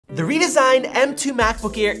The redesigned M2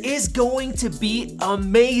 MacBook Air is going to be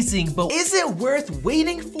amazing, but is it worth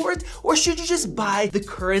waiting for it, or should you just buy the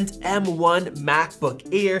current M1 MacBook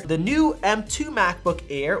Air? The new M2 MacBook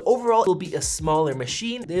Air overall will be a smaller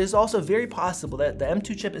machine. It is also very possible that the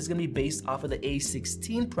M2 chip is going to be based off of the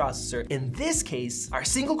A16 processor. In this case, our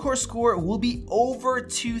single core score will be over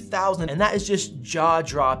 2,000, and that is just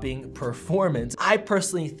jaw-dropping performance. I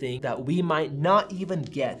personally think that we might not even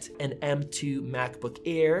get an M2 MacBook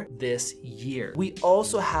Air this year. We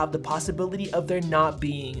also have the possibility of there not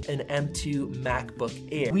being an M2 MacBook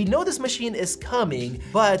Air. We know this machine is coming,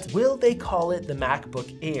 but will they call it the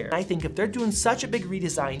MacBook Air? I think if they're doing such a big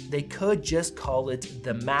redesign, they could just call it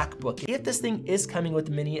the MacBook. If this thing is coming with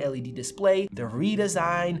the mini LED display, the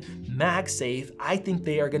redesign, MagSafe, I think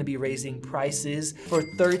they are going to be raising prices for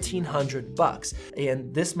 $1,300,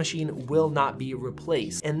 and this machine will not be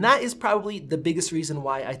replaced. And that is probably the biggest reason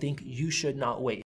why I think you should not wait.